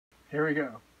Here we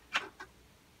go.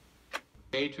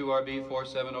 A2RB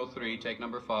 4703, take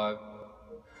number 5.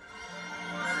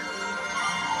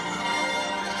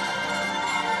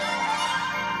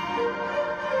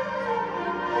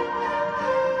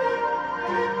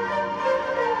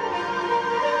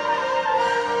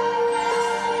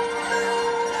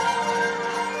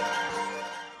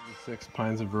 Six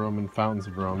Pines of Rome and Fountains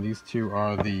of Rome. These two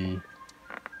are the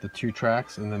 2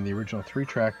 tracks, and then the original 3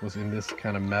 track was in this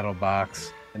kind of metal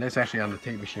box, and it's actually on the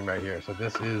tape machine right here. So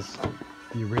this is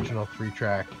the original 3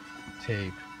 track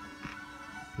tape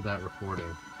for that recording.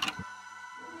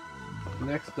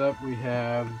 Next up we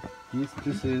have these.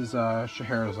 This is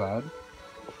Scheherazade,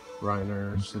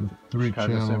 Reiner,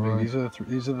 Three-channel, right?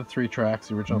 These are the 3 tracks,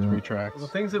 the original 3 tracks. The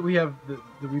things that we have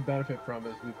that we benefit from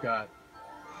is we've got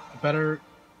a better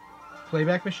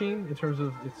playback machine in terms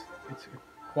of it's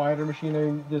a quieter machine. I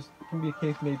mean, this can be a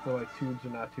case made for like tubes or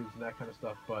not tubes and that kind of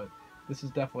stuff, but this is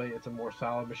definitely, it's a more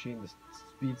solid machine. The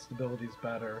speed stability is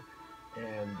better,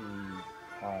 and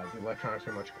the electronics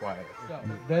are much quieter. So,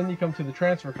 then you come to the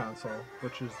transfer console,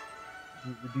 which is,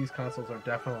 these consoles are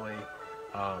definitely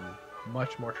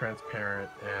much more transparent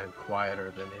and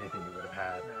quieter than anything you would have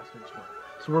had.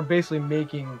 So we're basically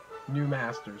making new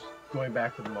masters going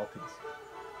back to the multis.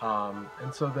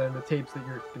 And so then the tapes that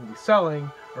you're going to be selling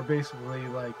are basically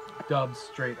like dubs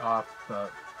straight off the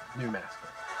new master.